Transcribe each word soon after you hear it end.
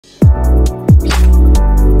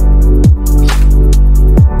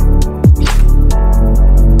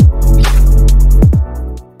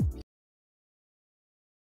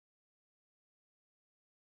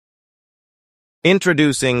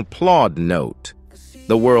Introducing PLAUD Note,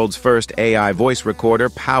 the world's first AI voice recorder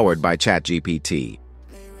powered by ChatGPT.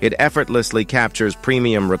 It effortlessly captures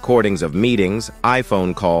premium recordings of meetings,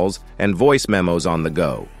 iPhone calls, and voice memos on the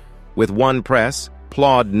go. With one press,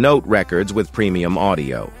 PLAUD Note records with premium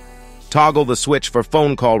audio. Toggle the switch for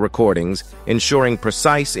phone call recordings, ensuring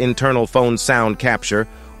precise internal phone sound capture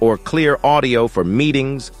or clear audio for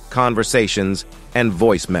meetings, conversations, and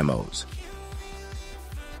voice memos.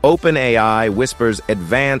 OpenAI whispers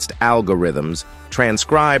advanced algorithms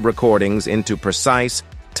transcribe recordings into precise,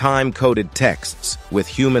 time-coded texts with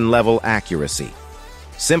human-level accuracy.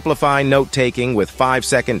 Simplify note-taking with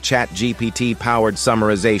 5-second ChatGPT-powered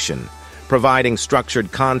summarization, providing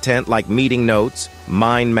structured content like meeting notes,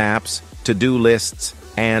 mind maps, to-do lists,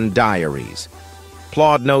 and diaries.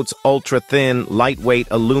 PLAUD Note's ultra-thin, lightweight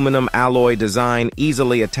aluminum alloy design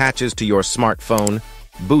easily attaches to your smartphone,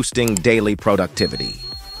 boosting daily productivity.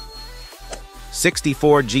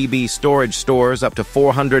 64 GB storage stores up to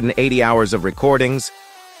 480 hours of recordings,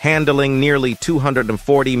 handling nearly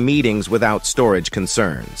 240 meetings without storage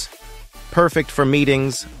concerns. Perfect for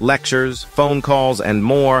meetings, lectures, phone calls, and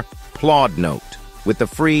more, PLAUD Note, with the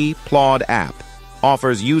free PLAUD App,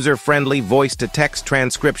 offers user-friendly voice-to-text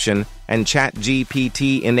transcription and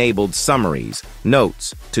ChatGPT-enabled summaries,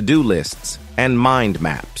 notes, to-do lists, and mind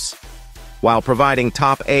maps. While providing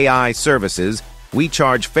top AI services, we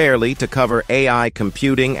charge fairly to cover AI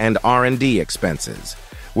computing and R&D expenses.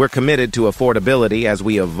 We're committed to affordability as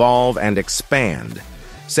we evolve and expand.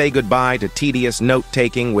 Say goodbye to tedious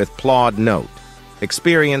note-taking with PLAUD Note.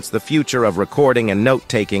 Experience the future of recording and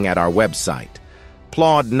note-taking at our website.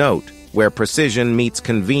 PLAUD Note, where precision meets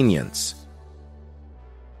convenience.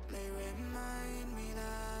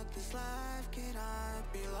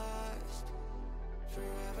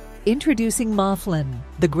 Introducing Moflin,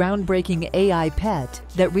 the groundbreaking AI pet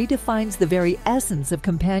that redefines the very essence of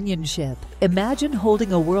companionship. Imagine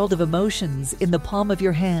holding a world of emotions in the palm of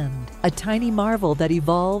your hand, a tiny marvel that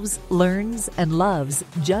evolves, learns, and loves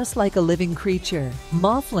just like a living creature.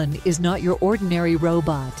 Moflin is not your ordinary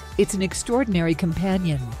robot. It's an extraordinary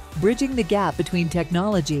companion, bridging the gap between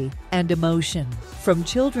technology and emotion. From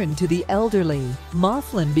children to the elderly,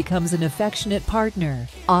 Moflin becomes an affectionate partner,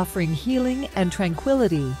 offering healing and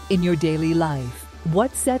tranquility in your daily life.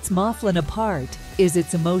 What sets Moflin apart is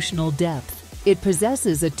its emotional depth. It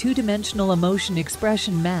possesses a two-dimensional emotion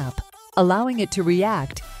expression map, allowing it to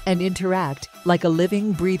react and interact like a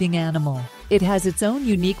living, breathing animal. It has its own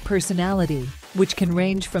unique personality, which can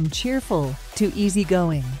range from cheerful to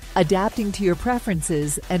easygoing, adapting to your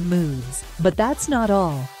preferences and moods. But that's not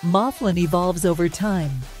all. Moflin evolves over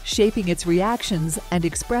time, shaping its reactions and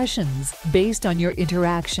expressions based on your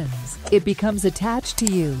interactions. It becomes attached to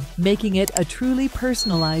you, making it a truly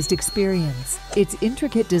personalized experience. Its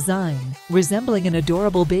intricate design, resembling an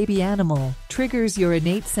adorable baby animal, triggers your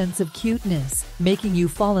innate sense of cuteness, making you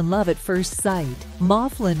fall in love at first sight.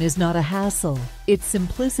 Moflin is not a hassle. It's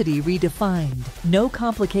simplicity redefined. No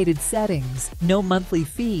complicated settings, no monthly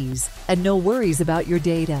fees, and no worries about your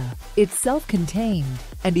data. It's self-contained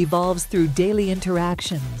and evolves through daily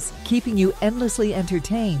interactions, keeping you endlessly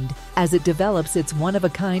entertained as it develops its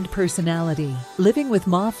one-of-a-kind personality. Living with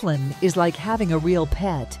Moflin is like having a real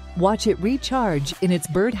pet. Watch it recharge in its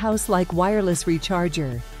birdhouse-like wireless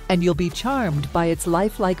recharger, and you'll be charmed by its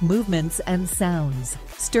lifelike movements and sounds,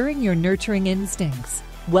 stirring your nurturing instincts.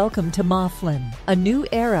 Welcome to Moflin. A new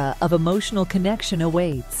era of emotional connection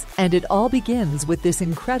awaits, and it all begins with this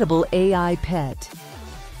incredible AI pet.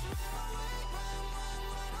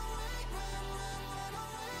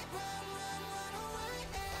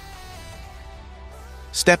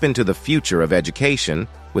 Step into the future of education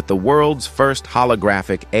with the world's first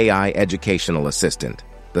holographic AI educational assistant,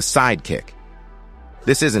 the Sidekick.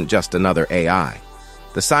 This isn't just another AI.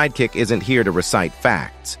 The Sidekick isn't here to recite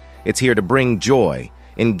facts. It's here to bring joy,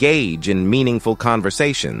 engage in meaningful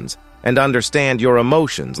conversations, and understand your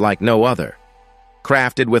emotions like no other.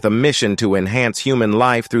 Crafted with a mission to enhance human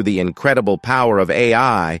life through the incredible power of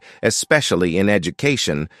AI, especially in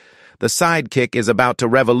education, the Sidekick is about to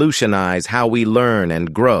revolutionize how we learn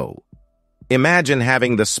and grow. Imagine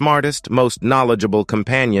having the smartest, most knowledgeable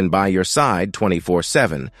companion by your side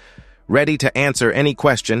 24/7, ready to answer any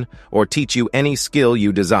question or teach you any skill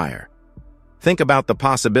you desire. Think about the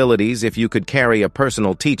possibilities if you could carry a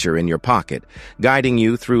personal teacher in your pocket, guiding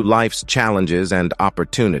you through life's challenges and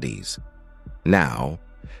opportunities. Now,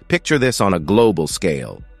 picture this on a global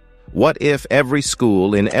scale. What if every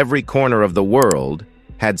school in every corner of the world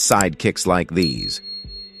had sidekicks like these?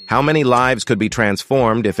 How many lives could be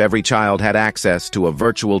transformed if every child had access to a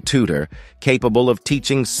virtual tutor capable of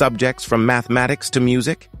teaching subjects from mathematics to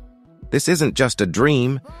music? This isn't just a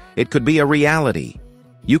dream, it could be a reality.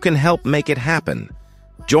 You can help make it happen.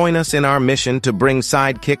 Join us in our mission to bring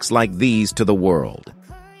sidekicks like these to the world.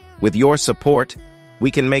 With your support,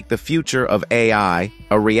 we can make the future of AI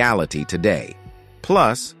a reality today.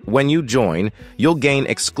 Plus, when you join, you'll gain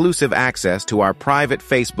exclusive access to our private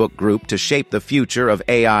Facebook group to shape the future of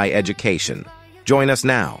AI education. Join us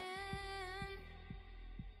now.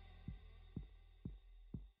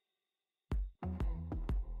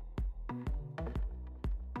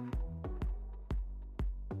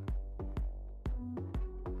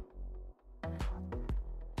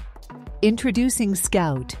 Introducing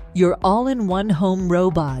Scout, your all-in-one home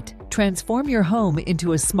robot. Transform your home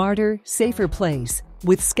into a smarter, safer place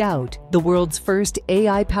with Scout, the world's first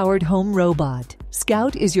AI-powered home robot.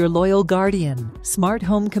 Scout is your loyal guardian, smart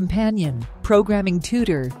home companion, programming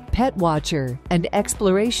tutor, pet watcher, and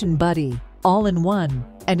exploration buddy, all in one,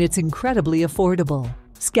 and it's incredibly affordable.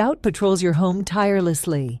 Scout patrols your home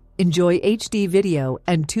tirelessly. Enjoy HD video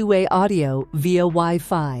and two-way audio via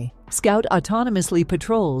Wi-Fi. Scout autonomously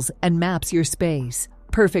patrols and maps your space.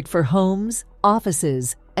 Perfect for homes,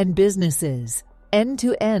 offices, and businesses.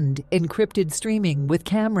 End-to-end encrypted streaming with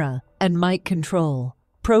camera and mic control.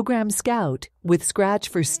 Program Scout with Scratch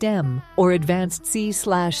for STEM or Advanced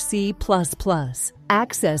C/C++.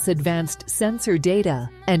 Access advanced sensor data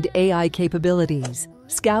and AI capabilities.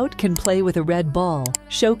 Scout can play with a red ball,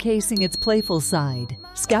 showcasing its playful side.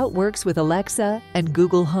 Scout works with Alexa and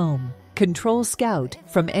Google Home. Control Scout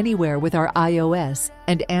from anywhere with our iOS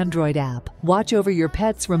and Android app. Watch over your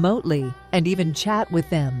pets remotely and even chat with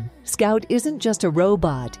them. Scout isn't just a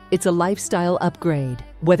robot, it's a lifestyle upgrade.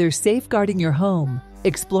 Whether safeguarding your home,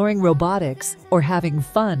 exploring robotics, or having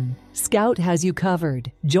fun, Scout has you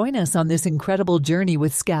covered. Join us on this incredible journey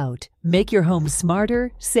with Scout. Make your home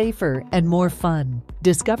smarter, safer, and more fun.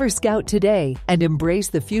 Discover Scout today and embrace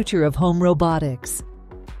the future of home robotics.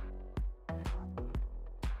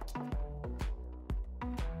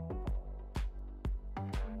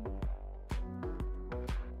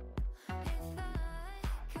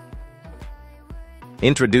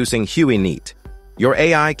 Introducing HUENIT, your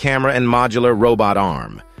AI camera and modular robot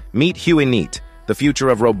arm. Meet HUENIT, the future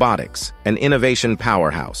of robotics, an innovation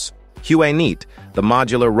powerhouse. HUENIT, the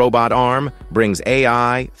modular robot arm, brings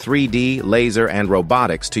AI, 3D, laser, and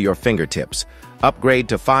robotics to your fingertips. Upgrade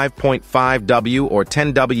to 5.5W or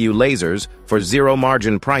 10W lasers for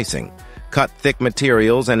zero-margin pricing. Cut thick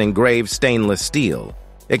materials and engrave stainless steel.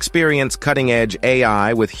 Experience cutting-edge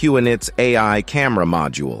AI with HUENIT's AI camera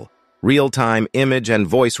module. Real-time image and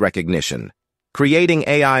voice recognition. Creating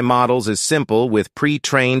AI models is simple with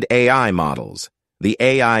pre-trained AI models. The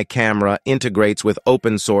AI camera integrates with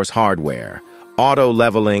open-source hardware.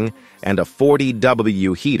 Auto-leveling and a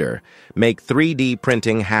 40W heater make 3D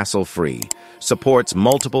printing hassle-free. Supports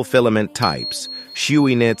multiple filament types.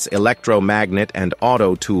 HUENIT's electromagnet and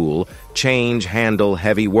auto tool handle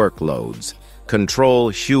heavy workloads.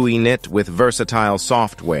 Control HUENIT with versatile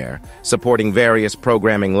software, supporting various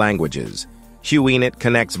programming languages. HUENIT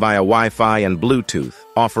connects via Wi-Fi and Bluetooth,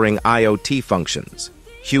 offering IoT functions.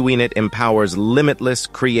 HUENIT empowers limitless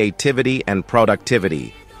creativity and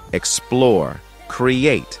productivity. Explore,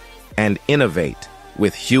 create, and innovate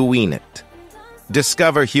with HUENIT.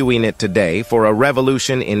 Discover HUENIT today for a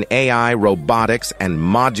revolution in AI, robotics, and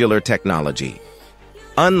modular technology.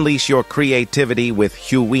 Unleash your creativity with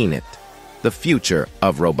HUENIT, the future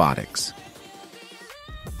of robotics.